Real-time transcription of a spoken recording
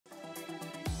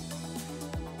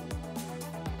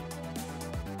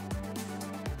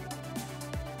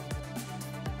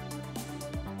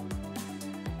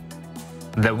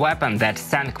the weapon that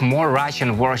sank more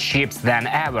Russian warships than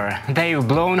ever. They've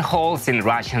blown holes in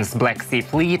Russia's Black Sea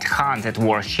fleet, hunted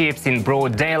warships in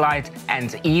broad daylight,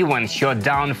 and even shot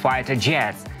down fighter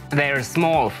jets. They're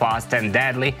small, fast and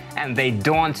deadly, and they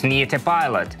don't need a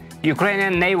pilot.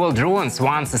 Ukrainian naval drones,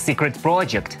 once a secret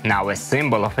project, now a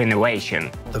symbol of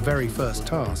innovation. The very first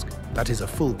task, that is a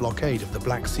full blockade of the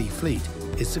Black Sea fleet,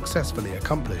 is successfully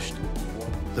accomplished.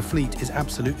 The fleet is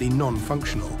absolutely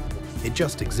non-functional. It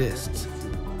just exists.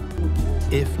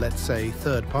 If, let's say,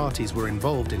 third parties were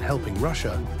involved in helping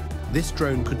Russia, this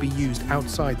drone could be used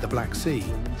outside the Black Sea,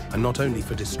 and not only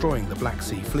for destroying the Black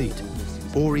Sea fleet,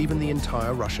 or even the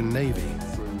entire Russian Navy.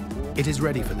 It is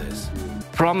ready for this.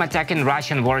 From attacking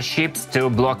Russian warships to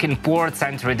blocking ports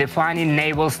and redefining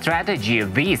naval strategy,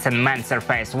 these unmanned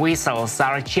surface vessels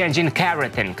are changing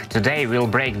everything. Today we'll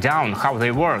break down how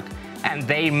they work, and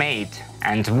they made,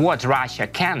 and what Russia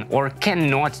can or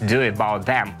cannot do about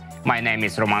them. My name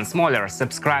is Roman Smoler.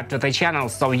 Subscribe to the channel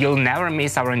so you'll never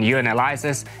miss our new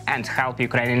analysis and help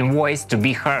Ukrainian voice to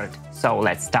be heard. So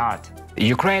let's start.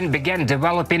 Ukraine began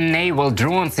developing naval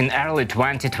drones in early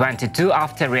 2022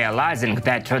 after realizing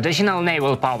that traditional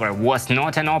naval power was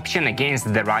not an option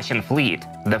against the Russian fleet.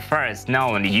 The first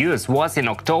known use was in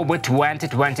October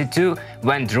 2022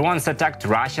 when drones attacked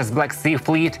Russia's Black Sea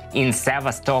fleet in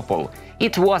Sevastopol.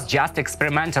 It was just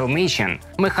experimental mission.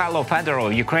 Mikhailo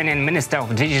Fedorov, Ukrainian Minister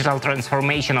of Digital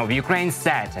Transformation of Ukraine,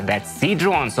 said that sea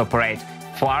drones operate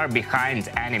far behind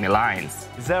enemy lines.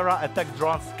 There are attack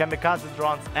drones, kamikaze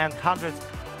drones and hundreds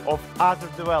of other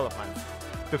developments.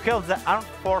 To help the armed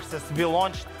forces, we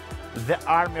launched the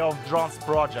Army of Drones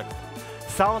project.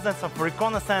 Thousands of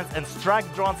reconnaissance and strike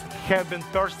drones have been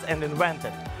purchased and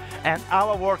invented, and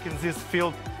our work in this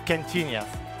field continues.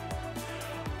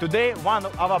 Today, one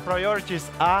of our priorities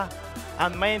are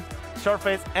unmanned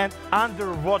surface and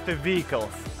underwater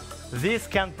vehicles. These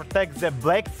can protect the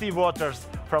Black Sea waters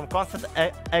from constant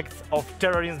acts of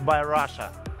terrorism by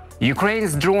Russia.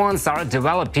 Ukraine's drones are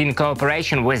developed in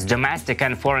cooperation with domestic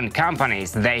and foreign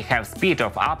companies. They have speed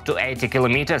of up to 80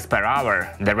 km per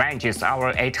hour. The range is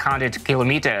over 800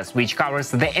 km, which covers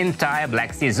the entire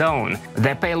Black Sea zone.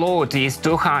 The payload is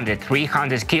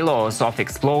 200-300 kilos of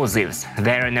explosives.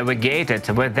 They are navigated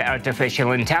with the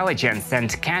artificial intelligence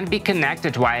and can be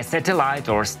connected via satellite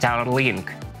or Starlink.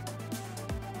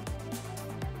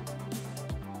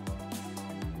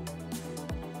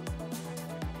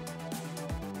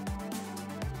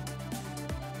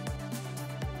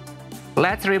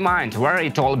 Let's remind where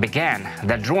it all began.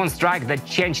 The drone strike that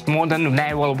changed modern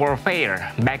naval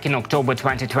warfare. Back in October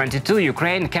 2022,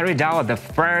 Ukraine carried out the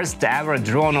first ever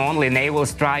drone-only naval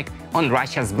strike on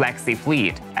Russia's Black Sea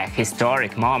fleet, a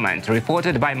historic moment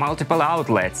reported by multiple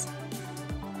outlets.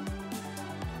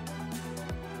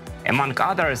 Among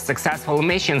other successful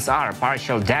missions are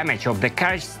partial damage of the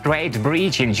Kerch Strait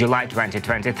Bridge in July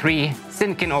 2023,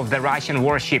 sinking of the Russian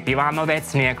warship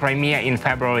Ivanovets near Crimea in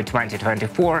February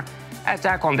 2024,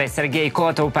 attack on the Sergei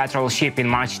Kotov patrol ship in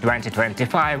March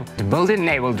 2025. Building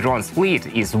naval drones fleet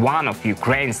is one of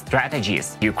Ukraine's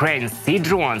strategies. Ukraine's sea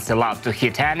drones allow to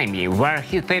hit enemy where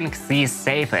he thinks is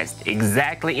safest,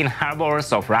 exactly in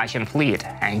harbors of Russian fleet.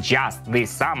 And just this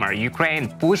summer, Ukraine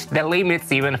pushed the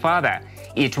limits even further.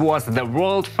 It was the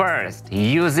world first,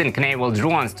 using naval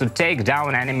drones to take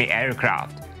down enemy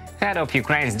aircraft. Head of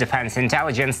Ukraine's defense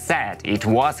intelligence said it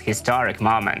was a historic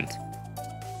moment.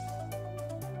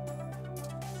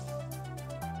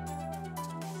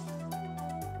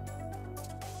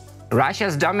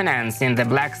 Russia's dominance in the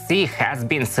Black Sea has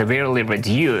been severely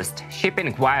reduced.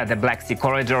 Shipping via the Black Sea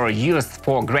corridor used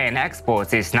for grain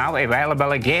exports is now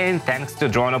available again thanks to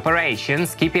drone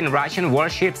operations, keeping Russian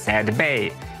warships at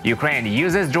bay. Ukraine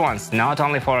uses drones not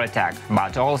only for attack,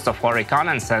 but also for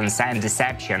reconnaissance and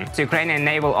deception. The Ukrainian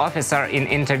naval officer in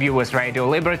interview with Radio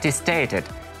Liberty stated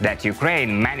that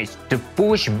Ukraine managed to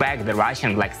push back the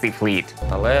Russian Black Sea fleet.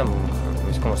 Але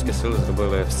військово-морські сили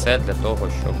зробили все для того,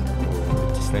 щоб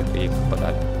відтіснити їх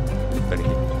подалі від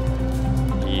берегів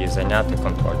і зайняти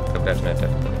контроль прибережної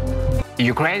території.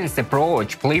 Ukraine's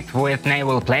approach flipped with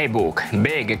naval playbook.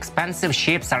 Big, expensive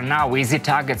ships are now easy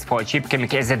targets for cheap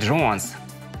kamikaze drones.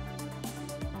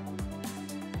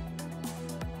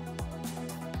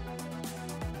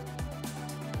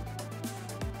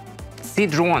 Sea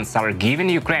drones are giving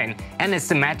Ukraine an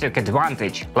asymmetric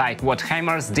advantage. Like what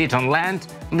HIMARS did on land,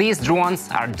 these drones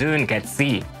are doing at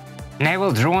sea.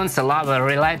 Naval drones allow a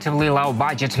relatively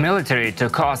low-budget military to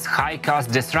cause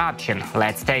high-cost disruption.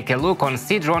 Let's take a look on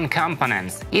sea drone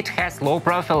components. It has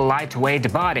low-profile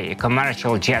lightweight body,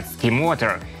 commercial jet ski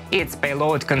motor. Its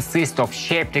payload consists of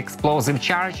shaped explosive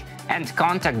charge and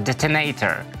contact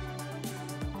detonator.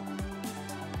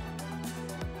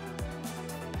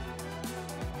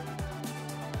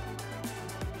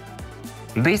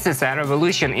 This is a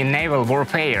revolution in naval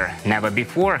warfare. Never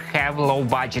before have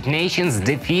low-budget nations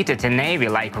defeated a navy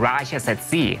like Russia's at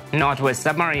sea, not with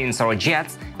submarines or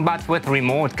jets, but with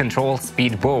remote-control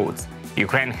speedboats.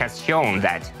 Ukraine has shown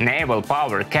that naval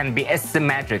power can be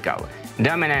asymmetrical.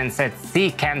 Dominance at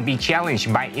sea can be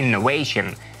challenged by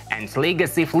innovation, and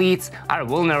legacy fleets are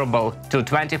vulnerable to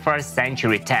 21st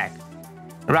century tech.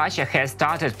 Russia has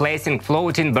started placing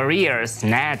floating barriers,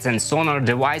 nets and sonar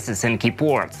devices in key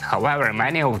ports. However,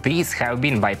 many of these have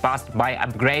been bypassed by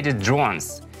upgraded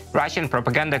drones. Russian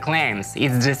propaganda claims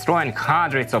it's destroying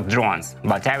hundreds of drones,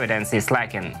 but evidence is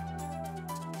lacking.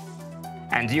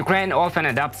 And Ukraine often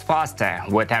adapts faster.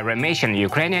 With every mission,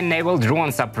 Ukrainian naval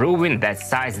drones are proving that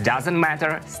size doesn't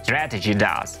matter, strategy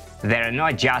does. They're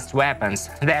not just weapons,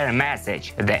 they're a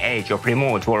message. The age of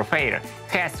remote warfare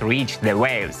has reached the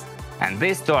waves. And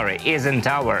this story isn't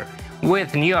over.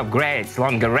 With new upgrades,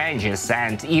 longer ranges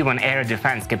and even air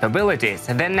defense capabilities,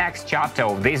 the next chapter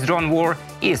of this drone war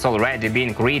is already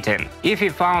being written. If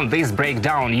you found this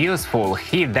breakdown useful,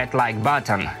 hit that like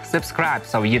button, subscribe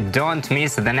so you don't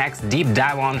miss the next deep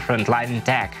dive on frontline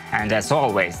tech. And as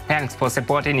always, thanks for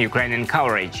supporting Ukrainian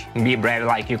coverage. Be brave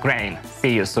like Ukraine.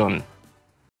 See you soon.